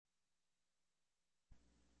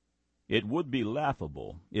It would be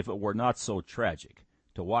laughable, if it were not so tragic,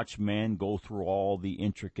 to watch man go through all the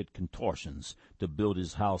intricate contortions to build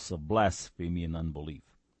his house of blasphemy and unbelief.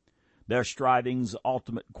 Their striving's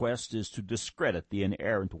ultimate quest is to discredit the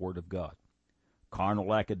inerrant Word of God.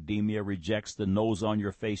 Carnal academia rejects the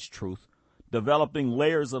nose-on-your-face truth, developing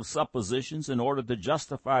layers of suppositions in order to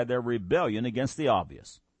justify their rebellion against the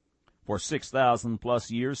obvious. For 6,000+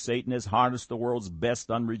 years, Satan has harnessed the world's best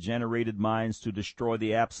unregenerated minds to destroy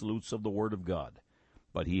the absolutes of the Word of God,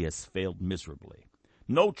 but he has failed miserably.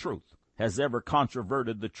 No truth has ever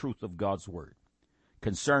controverted the truth of God's Word.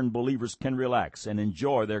 Concerned believers can relax and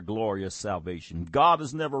enjoy their glorious salvation. God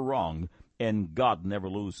is never wrong, and God never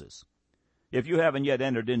loses. If you haven't yet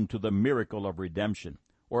entered into the miracle of redemption,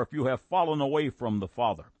 or if you have fallen away from the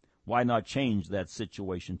Father, why not change that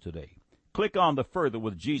situation today? Click on the Further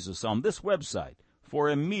with Jesus on this website for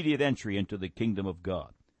immediate entry into the kingdom of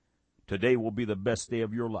God. Today will be the best day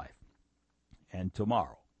of your life, and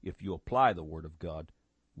tomorrow, if you apply the Word of God,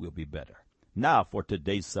 will be better. Now for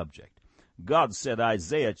today's subject. God said,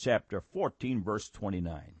 Isaiah chapter 14, verse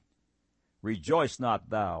 29, Rejoice not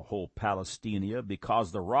thou, whole Palestina,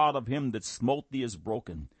 because the rod of him that smote thee is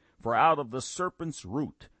broken. For out of the serpent's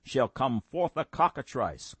root shall come forth a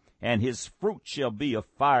cockatrice, and his fruit shall be a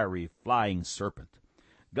fiery flying serpent.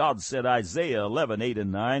 God said, Isaiah 11, 8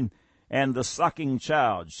 and 9, And the sucking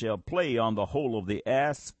child shall play on the hole of the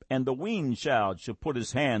asp, and the weaned child shall put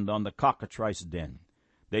his hand on the cockatrice den.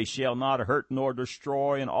 They shall not hurt nor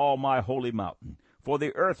destroy in all my holy mountain, for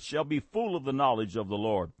the earth shall be full of the knowledge of the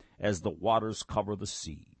Lord, as the waters cover the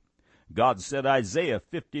sea. God said, Isaiah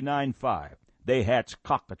 59, 5, They hatch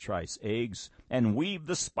cockatrice eggs, and weave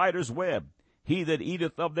the spider's web. He that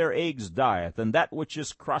eateth of their eggs dieth, and that which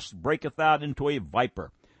is crushed breaketh out into a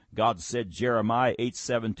viper. God said, Jeremiah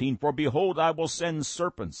 8:17, For behold, I will send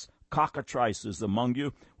serpents, cockatrices among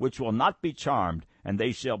you, which will not be charmed, and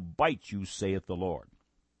they shall bite you, saith the Lord.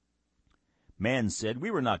 Man said,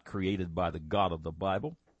 we were not created by the God of the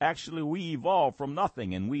Bible. Actually, we evolved from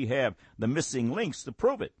nothing, and we have the missing links to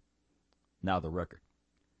prove it. Now the record.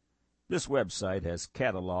 This website has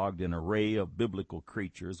cataloged an array of biblical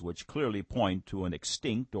creatures which clearly point to an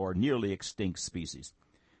extinct or nearly extinct species.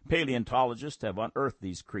 Paleontologists have unearthed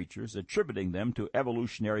these creatures, attributing them to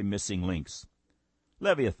evolutionary missing links.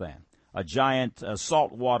 Leviathan, a giant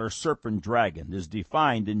saltwater serpent dragon, is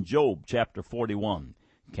defined in Job chapter 41.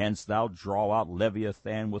 Canst thou draw out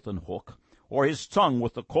Leviathan with an hook, or his tongue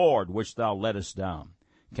with the cord which thou lettest down?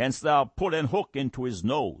 Canst thou put an hook into his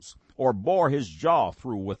nose, or bore his jaw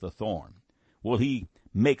through with a thorn? Will he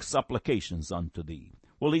make supplications unto thee?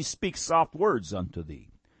 Will he speak soft words unto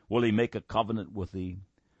thee? Will he make a covenant with thee?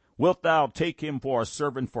 Wilt thou take him for a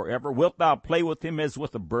servant forever? Wilt thou play with him as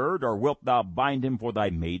with a bird, or wilt thou bind him for thy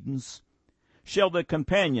maidens? Shall the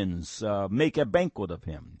companions make a banquet of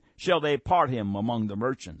him? Shall they part him among the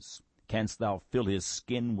merchants? Canst thou fill his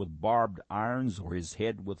skin with barbed irons, or his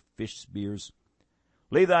head with fish spears?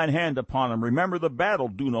 Lay thine hand upon him. Remember the battle,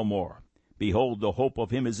 do no more. Behold, the hope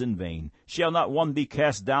of him is in vain. Shall not one be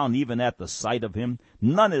cast down even at the sight of him?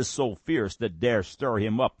 None is so fierce that dare stir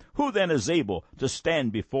him up. Who then is able to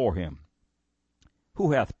stand before him?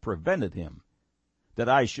 Who hath prevented him, that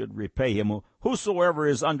I should repay him? Whosoever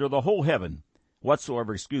is under the whole heaven,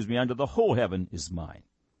 under the whole heaven is mine.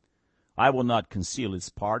 I will not conceal his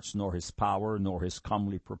parts, nor his power, nor his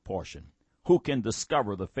comely proportion. Who can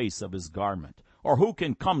discover the face of his garment? Or who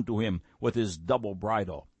can come to him with his double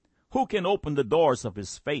bridle? Who can open the doors of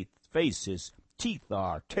his face? His teeth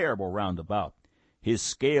are terrible round about. His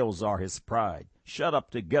scales are his pride. Shut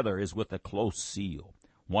up together as with a close seal.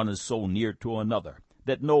 One is so near to another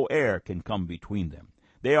that no air can come between them.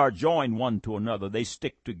 They are joined one to another. They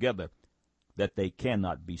stick together that they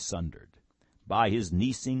cannot be sundered. By his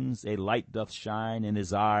neesings a light doth shine, and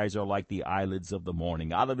his eyes are like the eyelids of the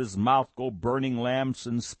morning. Out of his mouth go burning lamps,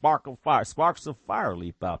 and sparks of fire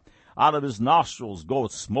leap out. Out of his nostrils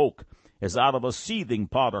goeth smoke, as out of a seething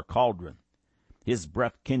pot or cauldron. His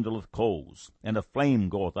breath kindleth coals, and a flame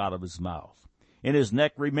goeth out of his mouth. In his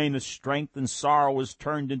neck remaineth strength, and sorrow is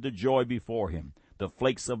turned into joy before him. The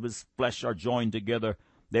flakes of his flesh are joined together.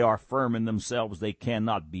 They are firm in themselves, they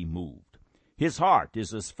cannot be moved. His heart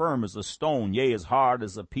is as firm as a stone, yea, as hard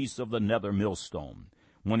as a piece of the nether millstone.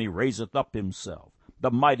 When he raiseth up himself,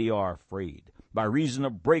 the mighty are afraid. By reason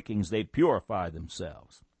of breakings they purify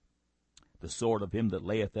themselves. The sword of him that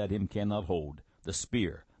layeth at him cannot hold, the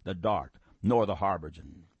spear, the dart, nor the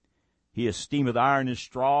habergeon. He esteemeth iron as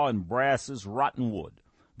straw, and brass as rotten wood.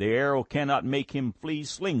 The arrow cannot make him flee.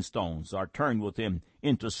 Slingstones are turned with him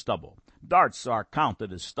into stubble. Darts are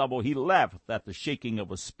counted as stubble. He laugheth at the shaking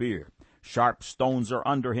of a spear. Sharp stones are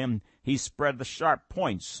under him. He spreadeth sharp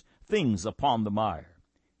points, things upon the mire.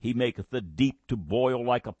 He maketh the deep to boil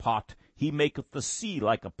like a pot. He maketh the sea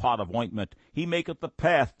like a pot of ointment. He maketh the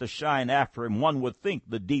path to shine after him. One would think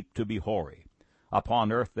the deep to be hoary.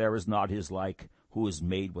 Upon earth there is not his like, who is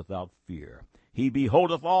made without fear. He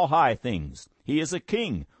beholdeth all high things. He is a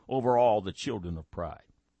king over all the children of pride.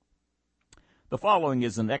 The following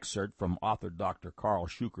is an excerpt from author Dr. Carl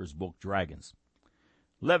Schucher's book, Dragons.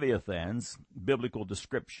 Leviathan's biblical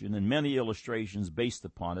description and many illustrations based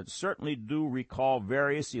upon it certainly do recall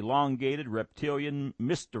various elongated reptilian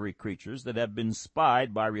mystery creatures that have been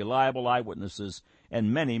spied by reliable eyewitnesses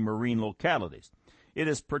in many marine localities. It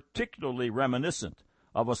is particularly reminiscent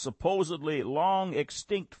of a supposedly long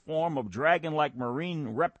extinct form of dragon-like marine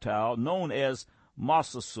reptile known as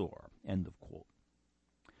mosasaur. End of quote.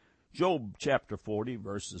 Job chapter 40,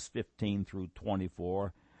 verses 15 through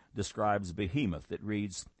 24, describes Behemoth. It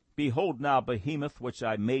reads, Behold now Behemoth, which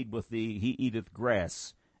I made with thee, he eateth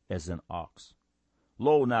grass as an ox.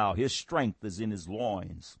 Lo now, his strength is in his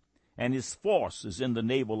loins, and his force is in the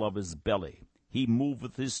navel of his belly. He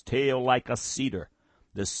moveth his tail like a cedar.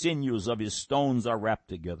 The sinews of his stones are wrapped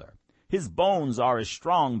together. His bones are as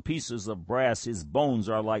strong pieces of brass. His bones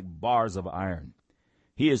are like bars of iron.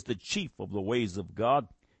 He is the chief of the ways of God.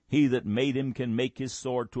 He that made him can make his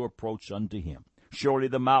sword to approach unto him. Surely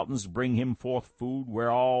the mountains bring him forth food,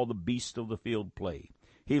 where all the beasts of the field play.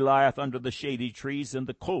 He lieth under the shady trees in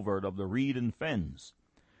the covert of the reed and fens.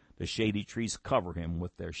 The shady trees cover him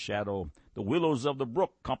with their shadow. The willows of the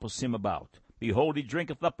brook compass him about. Behold, he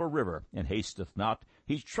drinketh up a river, and hasteth not.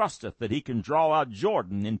 He trusteth that he can draw out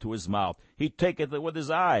Jordan into his mouth. He taketh it with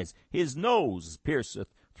his eyes. His nose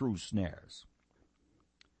pierceth through snares.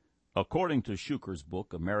 According to Schucher's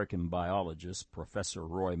book, American biologist Professor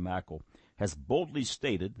Roy Mackal has boldly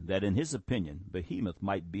stated that in his opinion, Behemoth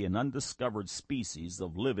might be an undiscovered species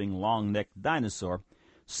of living long-necked dinosaur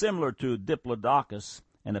similar to Diplodocus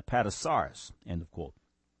and Apatosaurus. End of quote.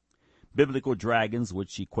 Biblical dragons,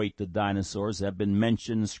 which equate to dinosaurs, have been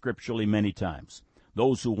mentioned scripturally many times.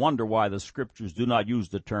 Those who wonder why the scriptures do not use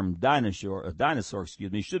the term dinosaur,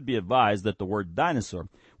 should be advised that the word dinosaur,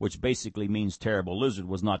 which basically means terrible lizard,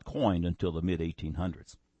 was not coined until the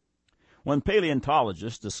mid-1800s. When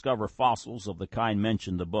paleontologists discover fossils of the kind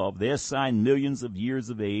mentioned above, they assign millions of years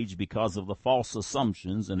of age because of the false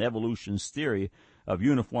assumptions and evolution's theory of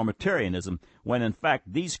uniformitarianism, when in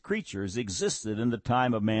fact these creatures existed in the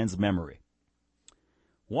time of man's memory.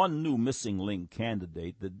 One new missing link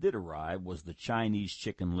candidate that did arrive was the Chinese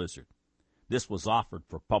chicken lizard. This was offered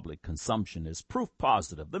for public consumption as proof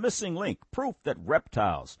positive, the missing link, proof that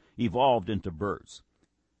reptiles evolved into birds.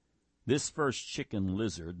 This first chicken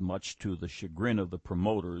lizard, much to the chagrin of the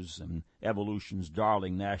promoters and evolution's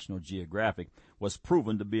darling National Geographic, was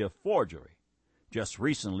proven to be a forgery. Just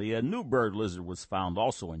recently, a new bird lizard was found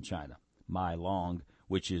also in China. Mai Long,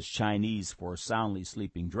 which is Chinese for soundly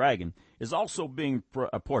sleeping dragon, is also being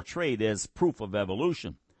portrayed as proof of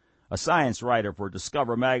evolution. A science writer for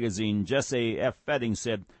Discover magazine, Jesse F. Fetting,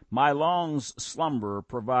 said, Mai Long's slumber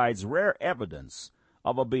provides rare evidence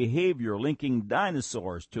of a behavior linking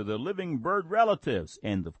dinosaurs to their living bird relatives.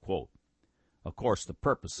 End of quote. Of course, the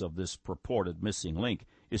purpose of this purported missing link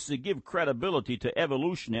is to give credibility to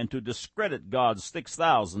evolution and to discredit God's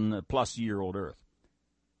 6,000-plus-year-old Earth.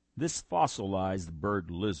 This fossilized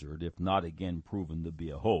bird lizard, if not again proven to be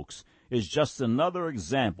a hoax, is just another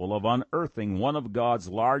example of unearthing one of God's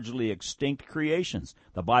largely extinct creations.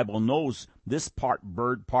 The Bible knows this part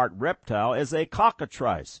bird, part reptile as a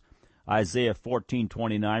cockatrice. Isaiah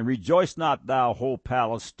 14:29, Rejoice not thou, whole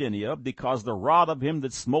Palestinia, because the rod of him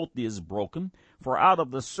that smote thee is broken. For out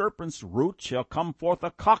of the serpent's root shall come forth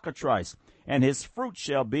a cockatrice, and his fruit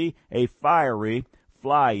shall be a fiery,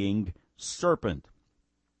 flying serpent.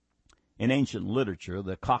 In ancient literature,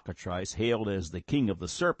 the cockatrice, hailed as the king of the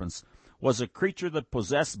serpents, was a creature that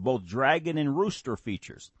possessed both dragon and rooster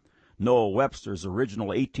features. Noah Webster's original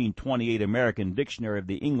 1828 American Dictionary of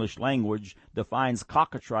the English Language defines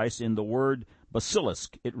cockatrice in the word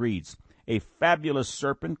basilisk. It reads, a fabulous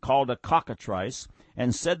serpent called a cockatrice,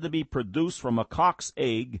 and said to be produced from a cock's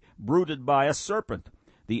egg brooded by a serpent.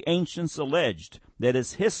 The ancients alleged that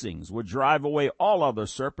its hissings would drive away all other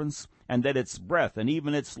serpents, and that its breath and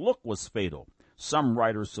even its look was fatal. Some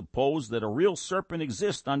writers suppose that a real serpent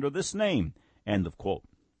exists under this name. End of quote.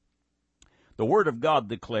 The Word of God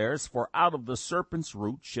declares, For out of the serpent's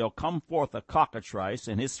root shall come forth a cockatrice,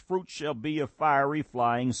 and his fruit shall be a fiery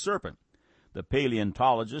flying serpent. The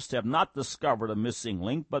paleontologists have not discovered a missing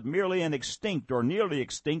link, but merely an extinct or nearly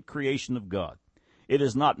extinct creation of God. It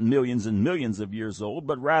is not millions and millions of years old,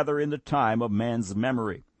 but rather in the time of man's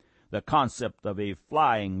memory. The concept of a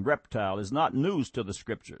flying reptile is not news to the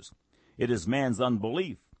Scriptures. It is man's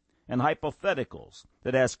unbelief and hypotheticals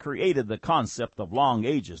that has created the concept of long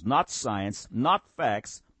ages, not science, not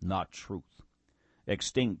facts, not truth.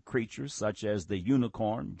 Extinct creatures such as the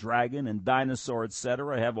unicorn, dragon, and dinosaur,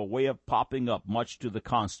 etc., have a way of popping up, much to the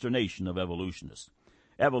consternation of evolutionists.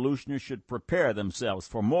 Evolutionists should prepare themselves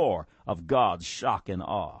for more of God's shock and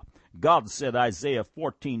awe. God said, Isaiah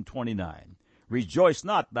 14:29, Rejoice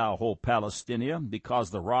not, thou whole Palestina, because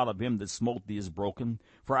the rod of him that smote thee is broken.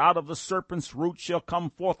 For out of the serpent's root shall come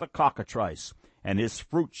forth a cockatrice, and his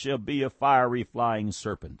fruit shall be a fiery flying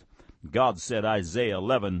serpent. God said, Isaiah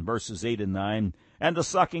 11, verses 8 and 9, And the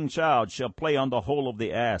sucking child shall play on the hole of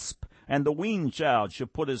the asp, and the weaned child shall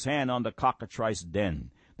put his hand on the cockatrice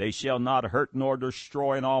den. They shall not hurt nor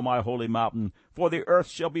destroy in all my holy mountain, for the earth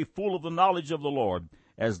shall be full of the knowledge of the Lord,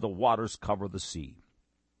 as the waters cover the sea.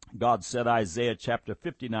 God said, Isaiah chapter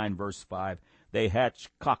 59, verse 5, They hatch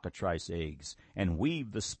cockatrice eggs, and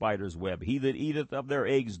weave the spider's web. He that eateth of their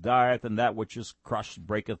eggs dieth, and that which is crushed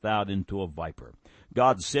breaketh out into a viper.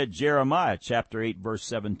 God said, Jeremiah chapter 8, verse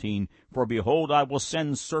 17, For behold, I will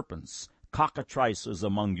send serpents, cockatrices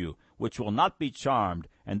among you, which will not be charmed,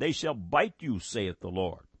 and they shall bite you, saith the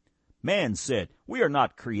Lord. Man said, We are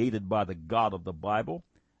not created by the God of the Bible.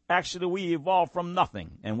 Actually, we evolved from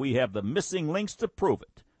nothing, and we have the missing links to prove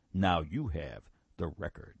it. Now you have the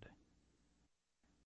record.